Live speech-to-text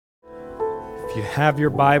If you have your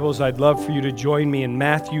Bibles, I'd love for you to join me in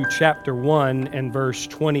Matthew chapter 1 and verse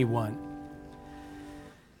 21.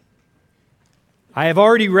 I have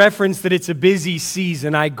already referenced that it's a busy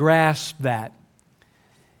season. I grasp that.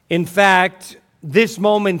 In fact, this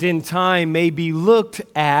moment in time may be looked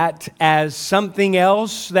at as something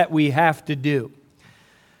else that we have to do.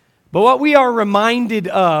 But what we are reminded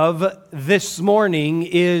of this morning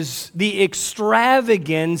is the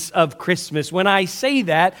extravagance of Christmas. When I say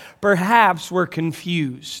that, perhaps we're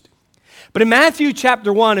confused. But in Matthew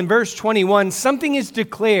chapter 1 and verse 21, something is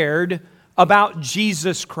declared about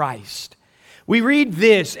Jesus Christ. We read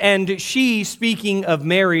this, "And she," speaking of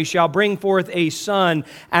Mary, "shall bring forth a son,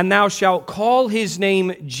 and thou shalt call his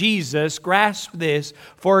name Jesus." Grasp this,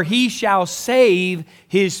 "for he shall save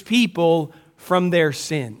his people from their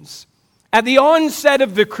sins." At the onset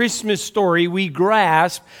of the Christmas story, we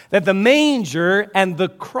grasp that the manger and the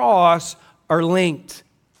cross are linked.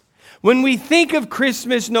 When we think of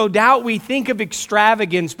Christmas, no doubt we think of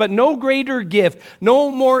extravagance, but no greater gift, no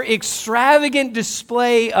more extravagant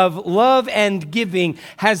display of love and giving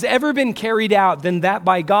has ever been carried out than that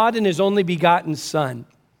by God and His only begotten Son.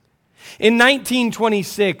 In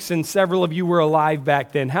 1926, and several of you were alive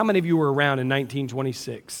back then, how many of you were around in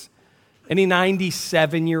 1926? Any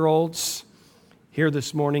 97-year-olds here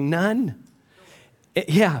this morning? None?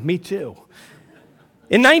 Yeah, me too.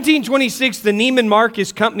 In 1926, the Neiman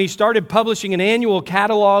Marcus Company started publishing an annual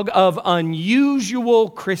catalog of unusual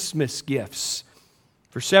Christmas gifts.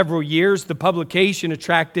 For several years, the publication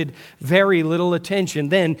attracted very little attention.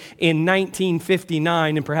 Then, in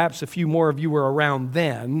 1959, and perhaps a few more of you were around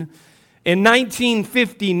then, in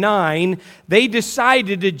 1959, they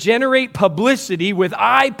decided to generate publicity with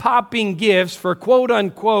eye-popping gifts for,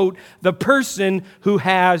 quote-unquote, the person who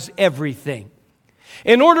has everything.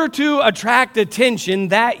 In order to attract attention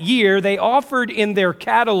that year, they offered in their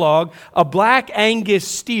catalog a black Angus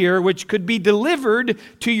steer which could be delivered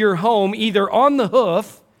to your home either on the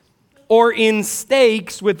hoof or in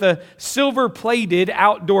steaks with a silver-plated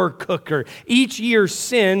outdoor cooker. Each year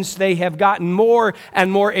since, they have gotten more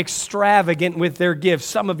and more extravagant with their gifts.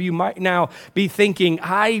 Some of you might now be thinking,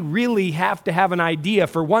 I really have to have an idea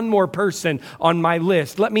for one more person on my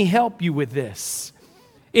list. Let me help you with this.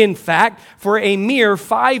 In fact, for a mere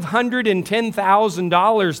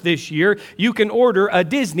 $510,000 this year, you can order a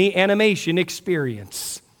Disney animation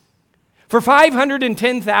experience. For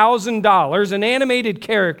 $510,000, an animated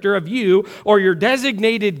character of you or your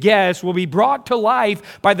designated guest will be brought to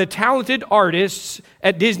life by the talented artists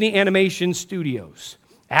at Disney Animation Studios.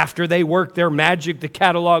 After they work their magic, the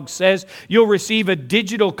catalog says, you'll receive a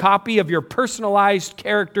digital copy of your personalized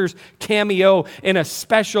character's cameo in a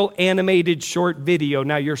special animated short video.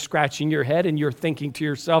 Now you're scratching your head and you're thinking to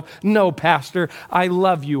yourself, no, Pastor, I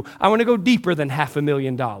love you. I want to go deeper than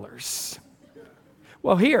 $500,000.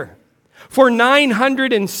 Well, here. For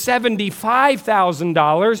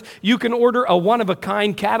 $975,000, you can order a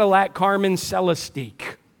one-of-a-kind Cadillac Carmen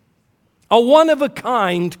Celestique. A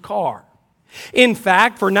one-of-a-kind car. In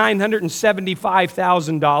fact, for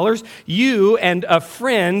 $975,000, you and a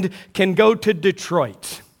friend can go to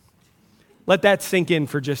Detroit. Let that sink in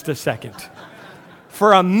for just a second.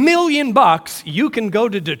 For $1 million, you can go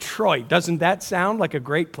to Detroit. Doesn't that sound like a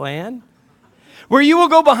great plan? Where you will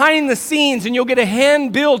go behind the scenes and you'll get a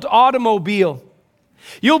hand-built automobile.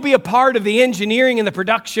 You'll be a part of the engineering and the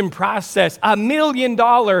production process. $1 million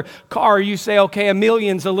car, you say, okay, $1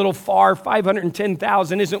 million's a little far.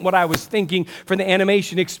 $510,000 isn't what I was thinking for the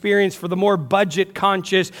animation experience. For the more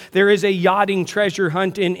budget-conscious, there is a yachting treasure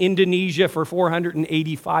hunt in Indonesia for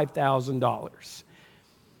 $485,000.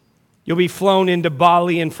 You'll be flown into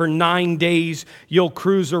Bali, and for 9 days, you'll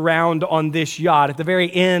cruise around on this yacht. At the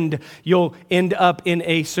very end, you'll end up in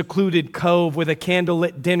a secluded cove with a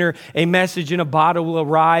candlelit dinner. A message in a bottle will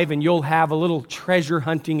arrive, and you'll have a little treasure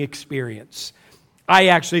hunting experience. I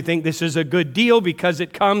actually think this is a good deal because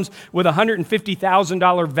it comes with a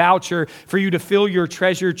 $150,000 voucher for you to fill your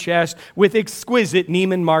treasure chest with exquisite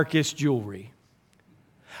Neiman Marcus jewelry.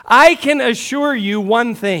 I can assure you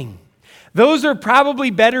one thing. Those are probably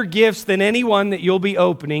better gifts than any one that you'll be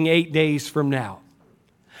opening 8 days from now.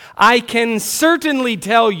 I can certainly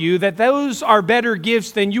tell you that those are better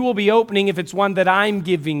gifts than you will be opening if it's one that I'm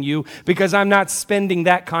giving you, because I'm not spending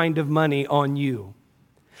that kind of money on you.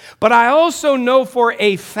 But I also know for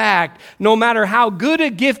a fact, no matter how good a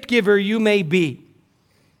gift giver you may be,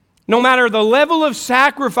 no matter the level of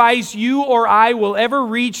sacrifice you or I will ever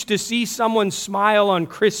reach to see someone smile on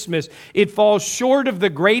Christmas, it falls short of the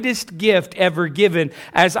greatest gift ever given,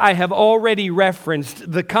 as I have already referenced,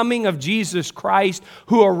 the coming of Jesus Christ,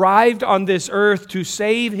 who arrived on this earth to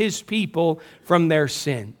save His people from their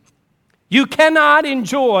sin. You cannot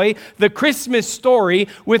enjoy the Christmas story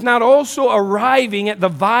without also arriving at the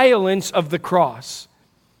violence of the cross.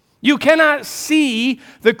 You cannot see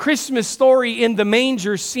the Christmas story in the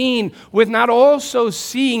manger scene without also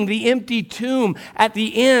seeing the empty tomb at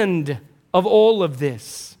the end of all of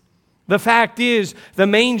this. The fact is, the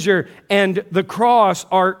manger and the cross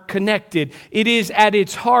are connected. It is at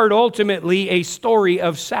its heart ultimately a story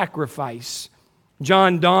of sacrifice.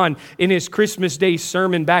 John Donne, in his Christmas Day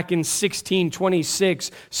sermon back in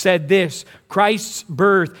 1626, said this: Christ's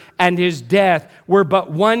birth and his death were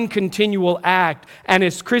but one continual act, and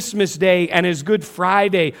his Christmas Day and his Good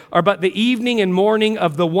Friday are but the evening and morning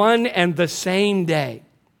of the one and the same day.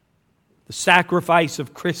 The sacrifice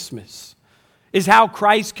of Christmas is how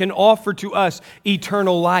Christ can offer to us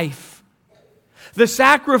eternal life. The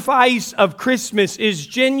sacrifice of Christmas is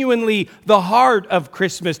genuinely the heart of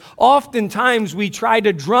Christmas. Oftentimes we try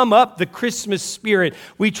to drum up the Christmas spirit.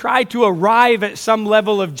 We try to arrive at some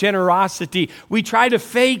level of generosity. We try to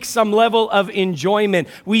fake some level of enjoyment.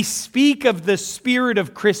 We speak of the spirit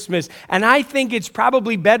of Christmas. And I think it's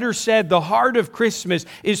probably better said the heart of Christmas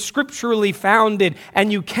is scripturally founded,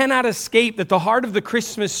 and you cannot escape that the heart of the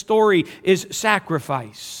Christmas story is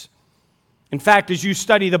sacrifice. In fact, as you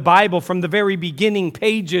study the Bible from the very beginning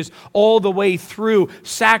pages all the way through,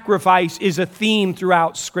 sacrifice is a theme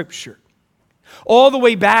throughout Scripture. All the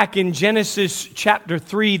way back in Genesis chapter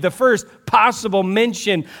 3, the first possible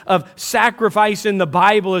mention of sacrifice in the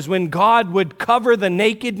Bible is when God would cover the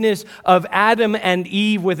nakedness of Adam and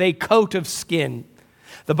Eve with a coat of skin.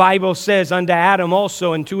 The Bible says, unto Adam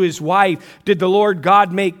also and to his wife did the Lord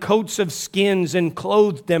God make coats of skins and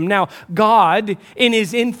clothed them. Now, God, in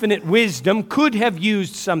his infinite wisdom, could have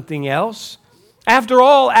used something else. After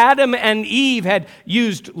all, Adam and Eve had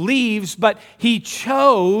used leaves, but he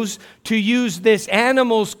chose to use this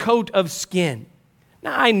animal's coat of skin.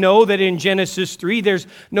 Now, I know that in Genesis 3, there's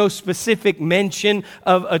no specific mention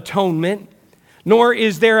of atonement. Nor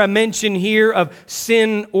is there a mention here of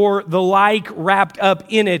sin or the like wrapped up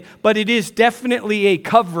in it, but it is definitely a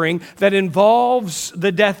covering that involves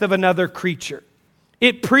the death of another creature.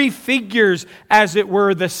 It prefigures, as it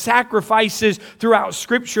were, the sacrifices throughout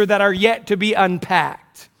Scripture that are yet to be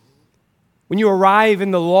unpacked. When you arrive in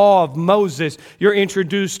the law of Moses, you're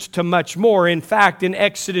introduced to much more. In fact, in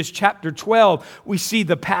Exodus chapter 12, we see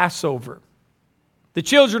the Passover. The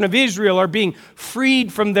children of Israel are being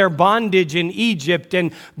freed from their bondage in Egypt,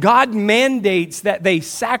 and God mandates that they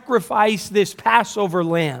sacrifice this Passover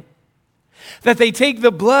lamb. That they take the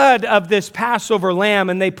blood of this Passover lamb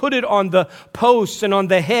and they put it on the posts and on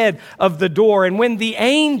the head of the door. And when the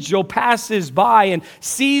angel passes by and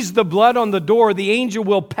sees the blood on the door, the angel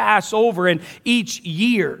will pass over, and each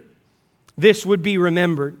year this would be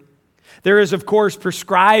remembered. There is, of course,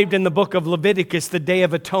 prescribed in the book of Leviticus the Day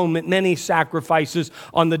of Atonement, many sacrifices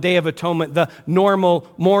on the Day of Atonement, the normal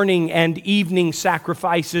morning and evening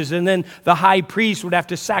sacrifices, and then the high priest would have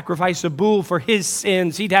to sacrifice a bull for his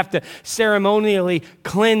sins. He'd have to ceremonially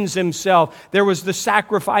cleanse himself. There was the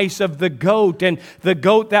sacrifice of the goat, and the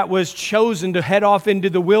goat that was chosen to head off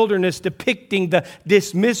into the wilderness, depicting the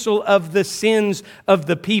dismissal of the sins of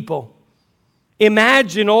the people.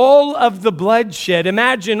 Imagine all of the bloodshed.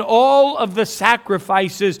 Imagine all of the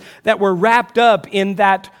sacrifices that were wrapped up in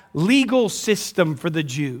that legal system for the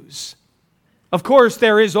Jews. Of course,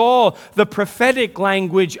 there is all the prophetic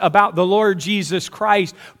language about the Lord Jesus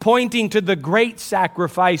Christ, pointing to the great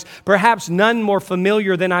sacrifice, perhaps none more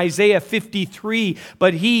familiar than Isaiah 53.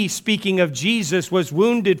 But he, speaking of Jesus, was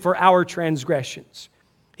wounded for our transgressions.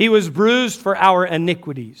 He was bruised for our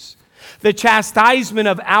iniquities. The chastisement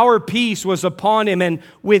of our peace was upon him, and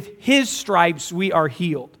with his stripes we are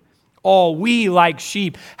healed. All we, like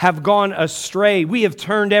sheep, have gone astray. We have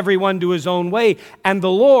turned everyone to his own way, and the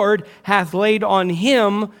Lord hath laid on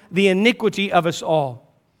him the iniquity of us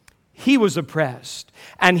all. He was oppressed,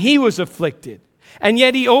 and he was afflicted, and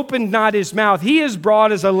yet he opened not his mouth. He is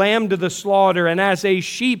brought as a lamb to the slaughter, and as a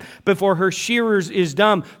sheep before her shearers is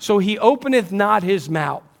dumb, so he openeth not his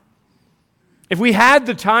mouth. If we had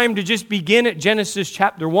the time to just begin at Genesis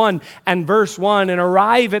chapter 1 and verse 1 and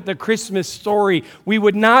arrive at the Christmas story, we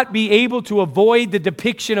would not be able to avoid the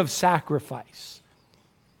depiction of sacrifice.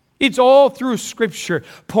 It's all through Scripture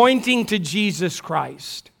pointing to Jesus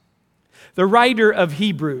Christ. The writer of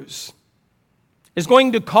Hebrews is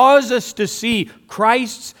going to cause us to see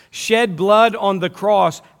Christ's shed blood on the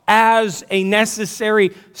cross as a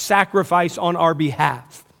necessary sacrifice on our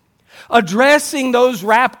behalf. addressing those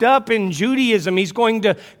wrapped up in Judaism. He's going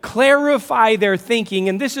to clarify their thinking.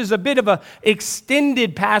 And this is a bit of an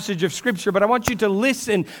extended passage of Scripture, but I want you to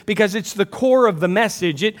listen because it's the core of the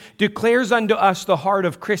message. It declares unto us the heart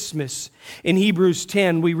of Christmas. In Hebrews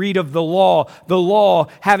 10, we read of the law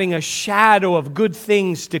having a shadow of good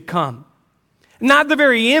things to come. Not the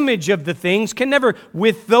very image of the things, can never,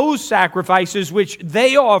 with those sacrifices which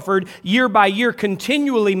they offered year by year,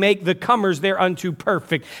 continually make the comers thereunto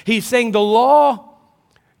perfect. He's saying the law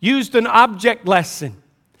used an object lesson.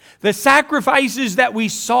 The sacrifices that we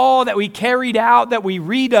saw, that we carried out, that we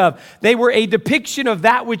read of, they were a depiction of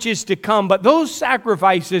that which is to come. But those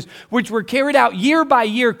sacrifices which were carried out year by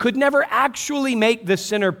year could never actually make the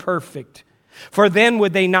sinner perfect. For then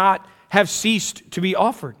would they not have ceased to be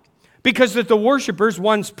offered. Because that the worshipers,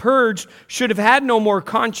 once purged, should have had no more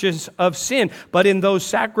conscience of sin. But in those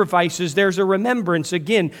sacrifices, there's a remembrance,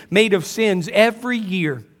 again, made of sins every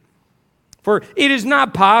year. For it is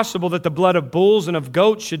not possible that the blood of bulls and of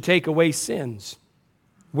goats should take away sins.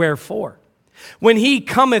 Wherefore, when he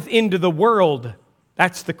cometh into the world,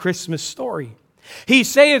 that's the Christmas story. He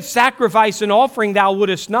saith, sacrifice and offering thou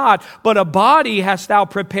wouldest not, but a body hast thou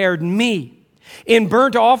prepared me. In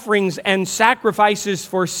burnt offerings and sacrifices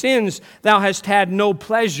for sins thou hast had no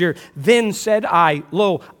pleasure. Then said I,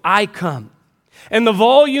 lo, I come. In the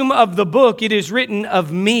volume of the book it is written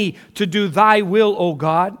of me to do thy will, O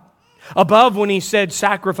God. Above, when he said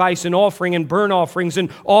sacrifice and offering and burnt offerings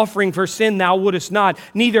and offering for sin thou wouldest not,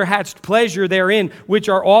 neither hadst pleasure therein which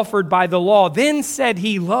are offered by the law. Then said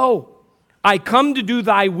he, lo, I come to do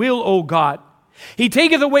thy will, O God. He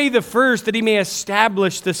taketh away the first, that he may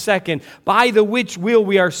establish the second, by the which will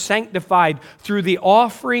we are sanctified through the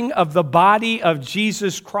offering of the body of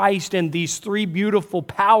Jesus Christ, and these three beautiful,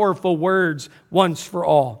 powerful words, once for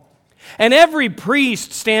all. And every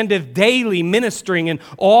priest standeth daily ministering and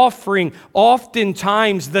offering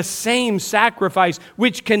oftentimes the same sacrifice,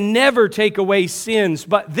 which can never take away sins.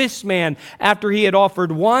 But this man, after he had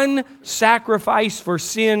offered one sacrifice for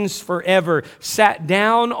sins forever, sat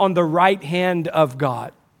down on the right hand of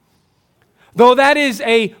God. Though that is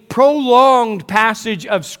a prolonged passage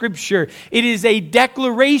of Scripture, it is a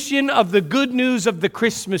declaration of the good news of the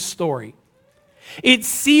Christmas story. It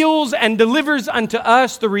seals and delivers unto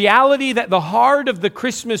us the reality that the heart of the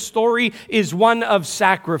Christmas story is one of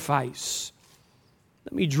sacrifice.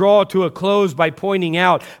 Let me draw to a close by pointing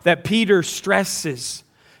out that Peter stresses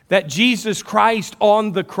that Jesus Christ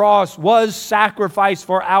on the cross was sacrificed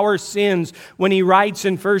for our sins when he writes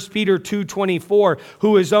in 1 Peter 2:24,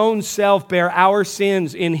 who his own self bare our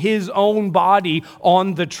sins in his own body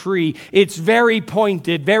on the tree. It's very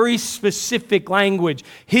pointed, very specific language.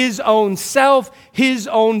 His own self, his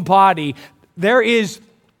own body. There is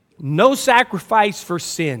no sacrifice for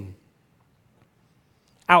sin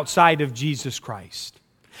outside of Jesus Christ.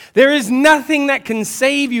 There is nothing that can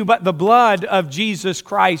save you but the blood of Jesus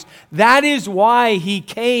Christ. That is why he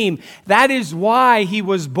came. That is why he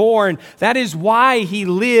was born. That is why he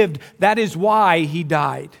lived. That is why he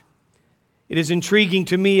died. It is intriguing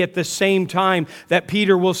to me at the same time that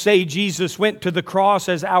Peter will say Jesus went to the cross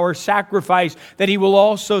as our sacrifice, that he will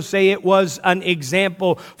also say it was an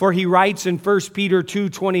example. For he writes in 1 Peter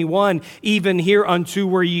 2:21, even hereunto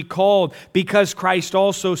were ye called, because Christ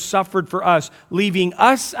also suffered for us, leaving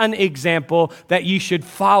us an example that ye should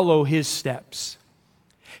follow his steps.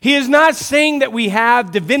 He is not saying that we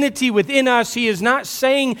have divinity within us. He is not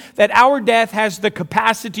saying that our death has the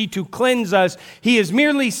capacity to cleanse us. He is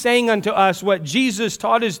merely saying unto us what Jesus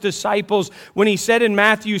taught his disciples when he said in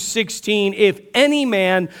Matthew 16, if any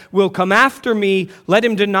man will come after me, let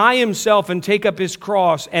him deny himself and take up his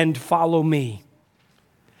cross and follow me.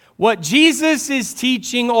 What Jesus is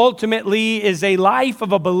teaching ultimately is a life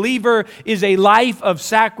of a believer, is a life of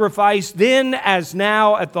sacrifice. Then as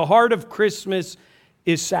now at the heart of Christmas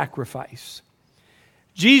is sacrifice.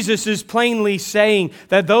 Jesus is plainly saying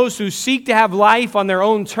that those who seek to have life on their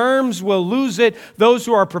own terms will lose it. Those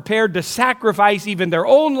who are prepared to sacrifice even their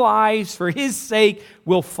own lives for his sake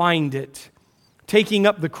will find it. Taking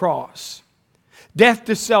up the cross. Death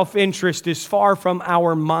to self-interest is far from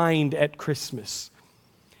our mind at Christmas.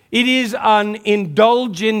 It is an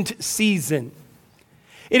indulgent season.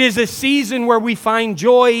 It is a season where we find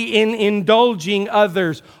joy in indulging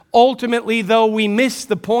others. Ultimately, though, we miss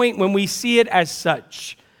the point when we see it as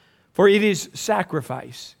such, for it is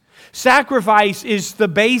sacrifice. Sacrifice is the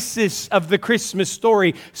basis of the Christmas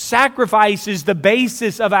story. Sacrifice is the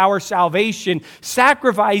basis of our salvation.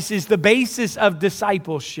 Sacrifice is the basis of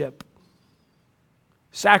discipleship.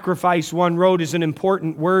 Sacrifice, one wrote, is an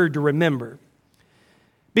important word to remember,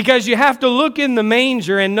 Because you have to look in the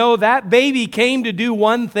manger and know that baby came to do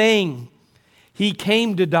one thing. He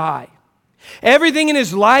came to die. Everything in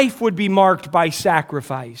his life would be marked by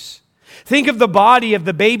sacrifice. Think of the body of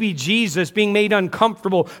the baby Jesus being made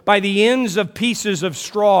uncomfortable by the ends of pieces of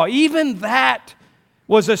straw. Even that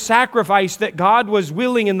was a sacrifice that God was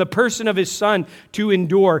willing in the person of his Son to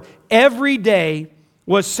endure. Every day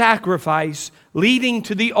was sacrifice, leading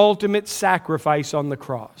to the ultimate sacrifice on the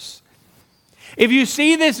cross. If you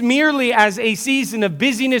see this merely as a season of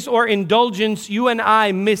busyness or indulgence, you and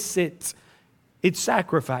I miss it. It's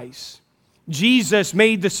sacrifice. Jesus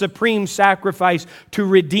made the supreme sacrifice to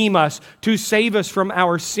redeem us, to save us from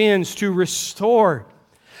our sins, to restore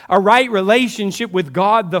a right relationship with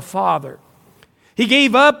God the Father. He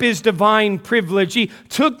gave up his divine privilege. He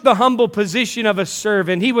took the humble position of a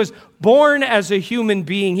servant. He was born as a human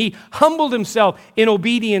being. He humbled himself in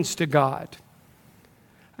obedience to God.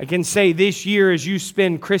 I can say this year, as you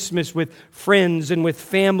spend Christmas with friends and with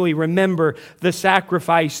family, remember the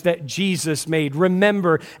sacrifice that Jesus made.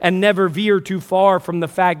 Remember and never veer too far from the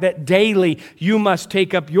fact that daily you must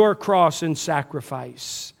take up your cross and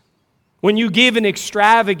sacrifice. When you give an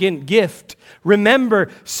extravagant gift, remember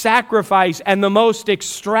sacrifice and the most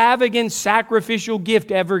extravagant sacrificial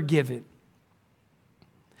gift ever given.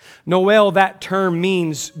 Noel, that term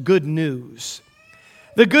means good news.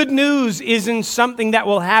 The good news isn't something that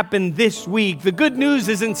will happen this week. The good news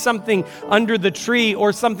isn't something under the tree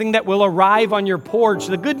or something that will arrive on your porch.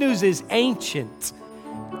 The good news is ancient,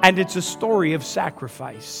 and it's a story of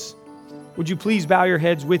sacrifice. Would you please bow your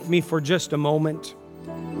heads with me for just a moment?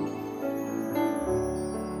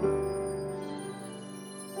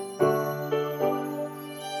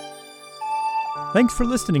 Thanks for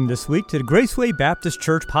listening this week to the Graceway Baptist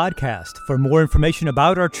Church podcast. For more information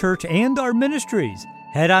about our church and our ministries,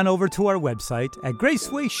 head on over to our website at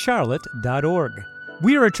gracewayscharlotte.org.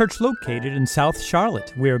 We are a church located in South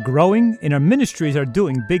Charlotte. We are growing and our ministries are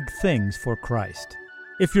doing big things for Christ.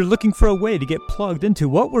 If you're looking for a way to get plugged into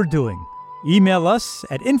what we're doing, email us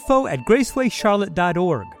at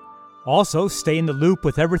info@gracewayscharlotte.org. Also, stay in the loop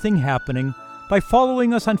with everything happening by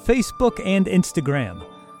following us on Facebook and Instagram.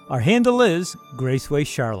 Our handle is Graceway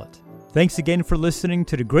Charlotte. Thanks again for listening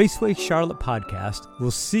to the Graceway Charlotte podcast.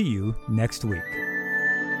 We'll see you next week.